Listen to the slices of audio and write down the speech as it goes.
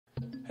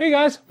Hey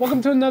guys,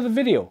 welcome to another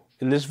video.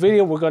 In this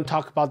video, we're going to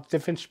talk about the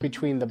difference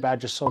between the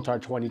Badger Sotar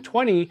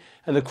 2020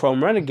 and the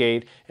Krome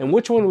Renegade, and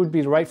which one would be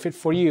the right fit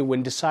for you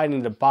when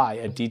deciding to buy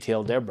a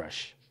detailed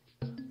airbrush.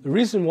 The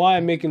reason why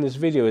I'm making this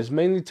video is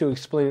mainly to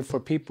explain it for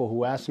people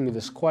who ask me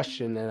this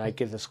question, and I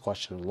get this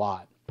question a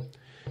lot.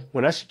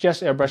 When I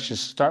suggest airbrushes to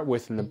start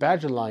with in the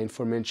Badger line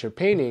for miniature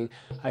painting,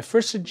 I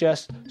first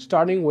suggest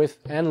starting with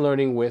and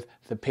learning with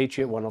the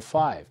Patriot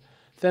 105,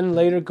 then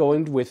later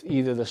going with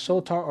either the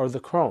Sotar or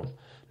the Krome.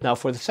 Now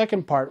for the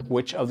second part,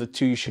 which of the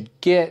two you should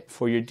get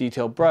for your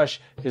detailed brush,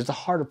 is the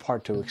harder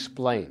part to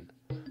explain.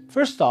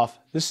 First off,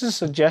 this is a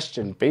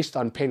suggestion based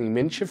on painting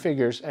miniature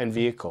figures and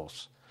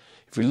vehicles.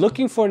 If you're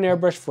looking for an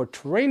airbrush for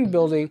terrain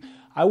building,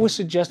 I would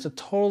suggest a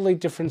totally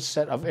different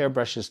set of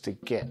airbrushes to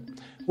get.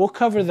 We'll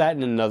cover that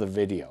in another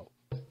video.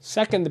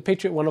 Second, the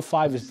Patriot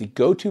 105 is the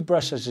go-to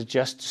brush I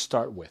suggest to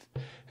start with.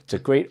 It's a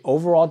great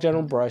overall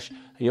general brush,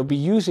 and you'll be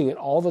using it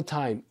all the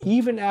time,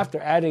 even after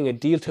adding a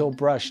detailed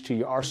brush to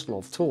your arsenal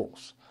of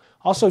tools.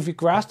 Also, if you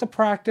grasp the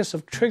practice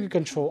of trigger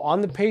control on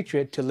the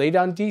Patriot to lay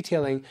down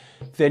detailing,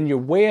 then you're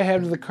way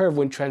ahead of the curve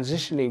when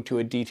transitioning to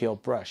a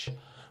detailed brush.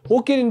 We'll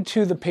get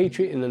into the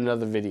Patriot in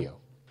another video.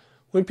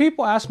 When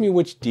people ask me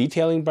which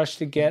detailing brush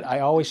to get, I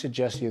always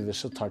suggest either the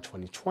Sotar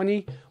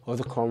 2020 or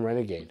the Krome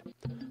Renegade.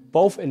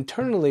 Both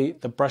internally,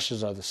 the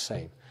brushes are the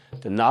same.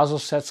 The nozzle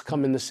sets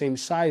come in the same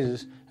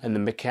sizes, and the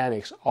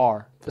mechanics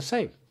are the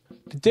same.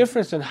 The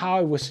difference in how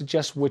I would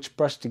suggest which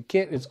brush to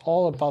get is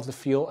all about the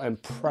feel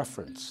and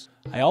preference.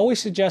 I always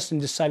suggest in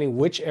deciding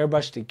which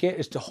airbrush to get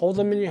is to hold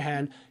them in your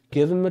hand,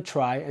 give them a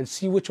try, and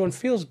see which one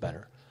feels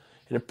better.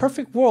 In a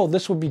perfect world,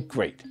 this would be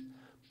great.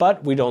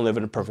 But we don't live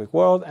in a perfect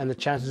world, and the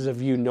chances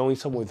of you knowing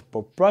someone with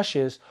both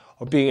brushes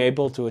or being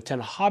able to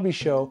attend a hobby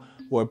show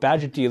where a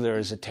Badger dealer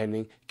is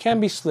attending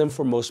can be slim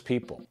for most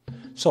people.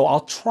 So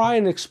I'll try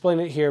and explain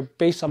it here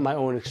based on my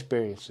own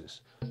experiences.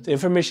 The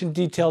information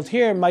detailed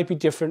here might be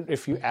different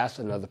if you ask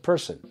another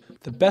person.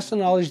 The best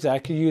analogy that I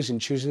could use in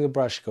choosing a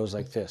brush goes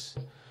like this.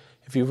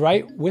 If you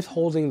write with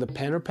holding the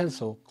pen or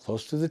pencil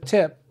close to the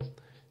tip,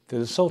 then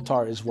the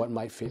Sotar is what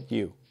might fit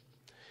you.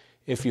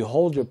 If you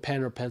hold your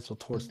pen or pencil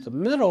towards the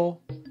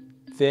middle,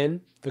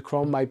 then the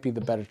Krome might be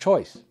the better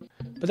choice.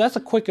 But that's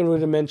a quick and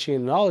rudimentary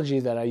analogy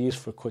that I use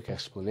for quick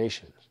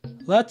explanations.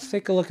 Let's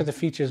take a look at the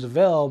features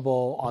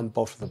available on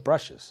both of the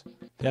brushes.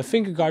 They have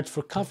finger guards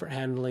for comfort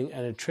handling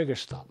and a trigger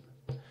stop.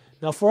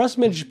 Now for us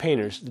miniature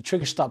painters, the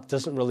trigger stop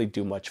doesn't really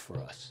do much for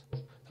us.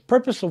 The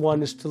purpose of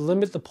one is to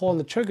limit the pull on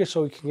the trigger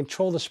so we can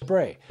control the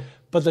spray,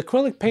 but the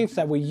acrylic paints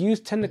that we use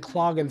tend to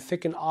clog and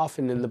thicken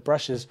often in the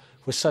brushes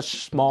with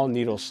such small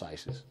needle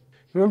sizes.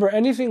 Remember,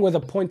 anything with a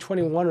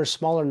 .21 or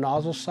smaller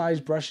nozzle size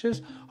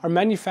brushes are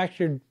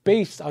manufactured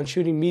based on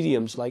shooting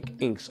mediums like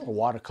inks or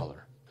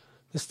watercolor.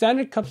 The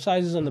standard cup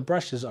sizes on the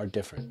brushes are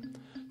different.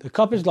 The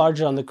cup is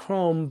larger on the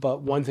Krome,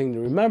 but one thing to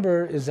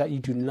remember is that you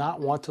do not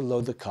want to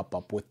load the cup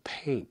up with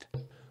paint.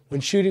 When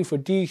shooting for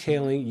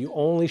detailing, you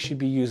only should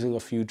be using a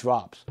few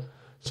drops.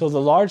 So the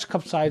large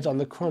cup size on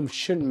the Krome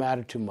shouldn't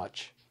matter too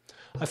much.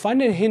 I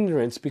find it a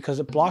hindrance because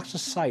it blocks the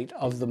sight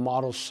of the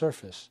model's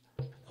surface.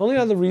 The only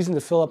other reason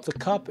to fill up the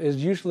cup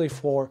is usually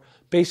for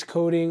base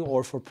coating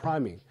or for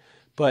priming,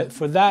 but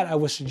for that I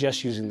would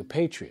suggest using the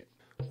Patriot.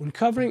 When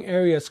covering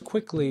areas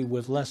quickly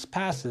with less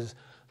passes,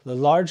 the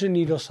larger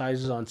needle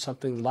sizes on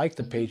something like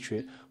the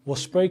Patriot will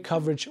spray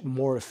coverage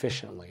more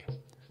efficiently.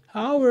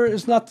 However,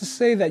 it's not to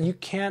say that you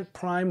can't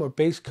prime or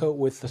base coat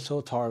with the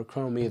Sotar or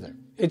Krome either.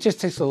 It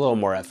just takes a little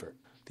more effort.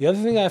 The other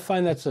thing I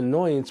find that's an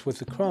annoyance with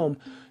the Krome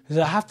is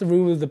I have to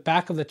remove the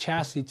back of the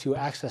chassis to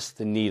access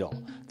the needle.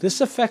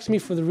 This affects me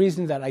for the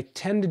reason that I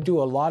tend to do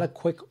a lot of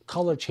quick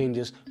color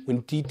changes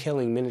when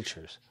detailing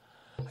miniatures.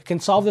 I can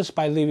solve this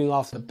by leaving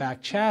off the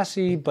back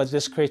chassis, but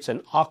this creates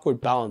an awkward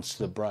balance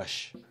to the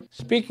brush.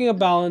 Speaking of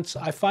balance,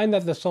 I find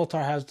that the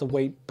Sotar has the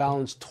weight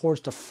balanced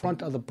towards the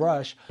front of the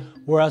brush,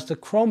 whereas the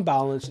Krome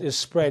balance is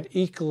spread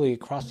equally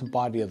across the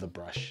body of the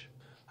brush.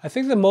 I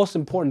think the most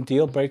important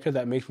deal breaker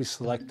that makes me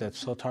select the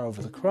Sotar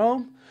over the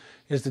Krome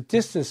is the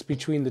distance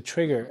between the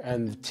trigger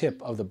and the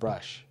tip of the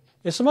brush.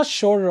 It's much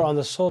shorter on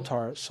the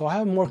Sotar, so I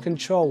have more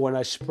control when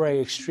I spray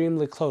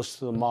extremely close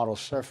to the model's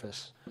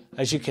surface.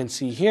 As you can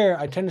see here,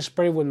 I tend to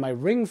spray with my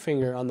ring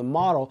finger on the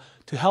model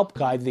to help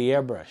guide the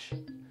airbrush.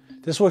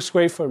 This works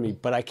great for me,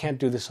 but I can't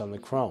do this on the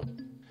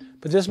Krome.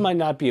 But this might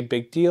not be a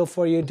big deal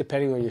for you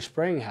depending on your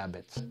spraying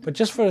habits. But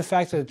just for the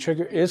fact that the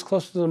trigger is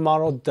close to the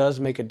model does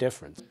make a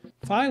difference.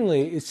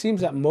 Finally, it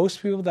seems that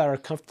most people that are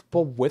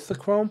comfortable with the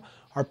Krome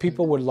are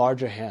people with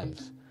larger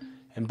hands.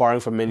 And barring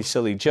from any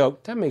silly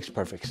joke, that makes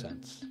perfect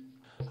sense.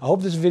 I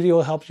hope this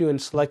video helps you in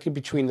selecting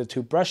between the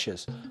two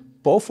brushes.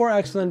 Both are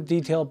excellent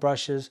detailed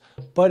brushes,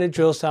 but it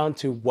drills down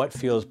to what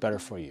feels better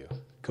for you.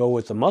 Go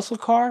with the muscle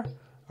car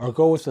or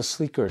go with the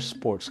sleeker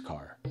sports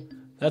car.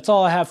 That's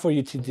all I have for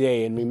you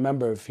today, and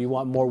remember, if you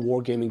want more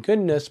wargaming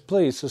goodness,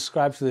 please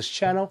subscribe to this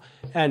channel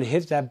and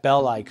hit that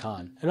bell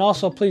icon. And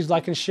also please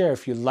like and share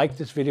if you liked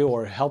this video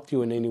or it helped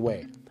you in any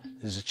way.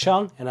 This is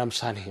Chung, and I'm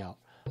signing out.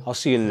 I'll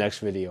see you in the next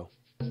video.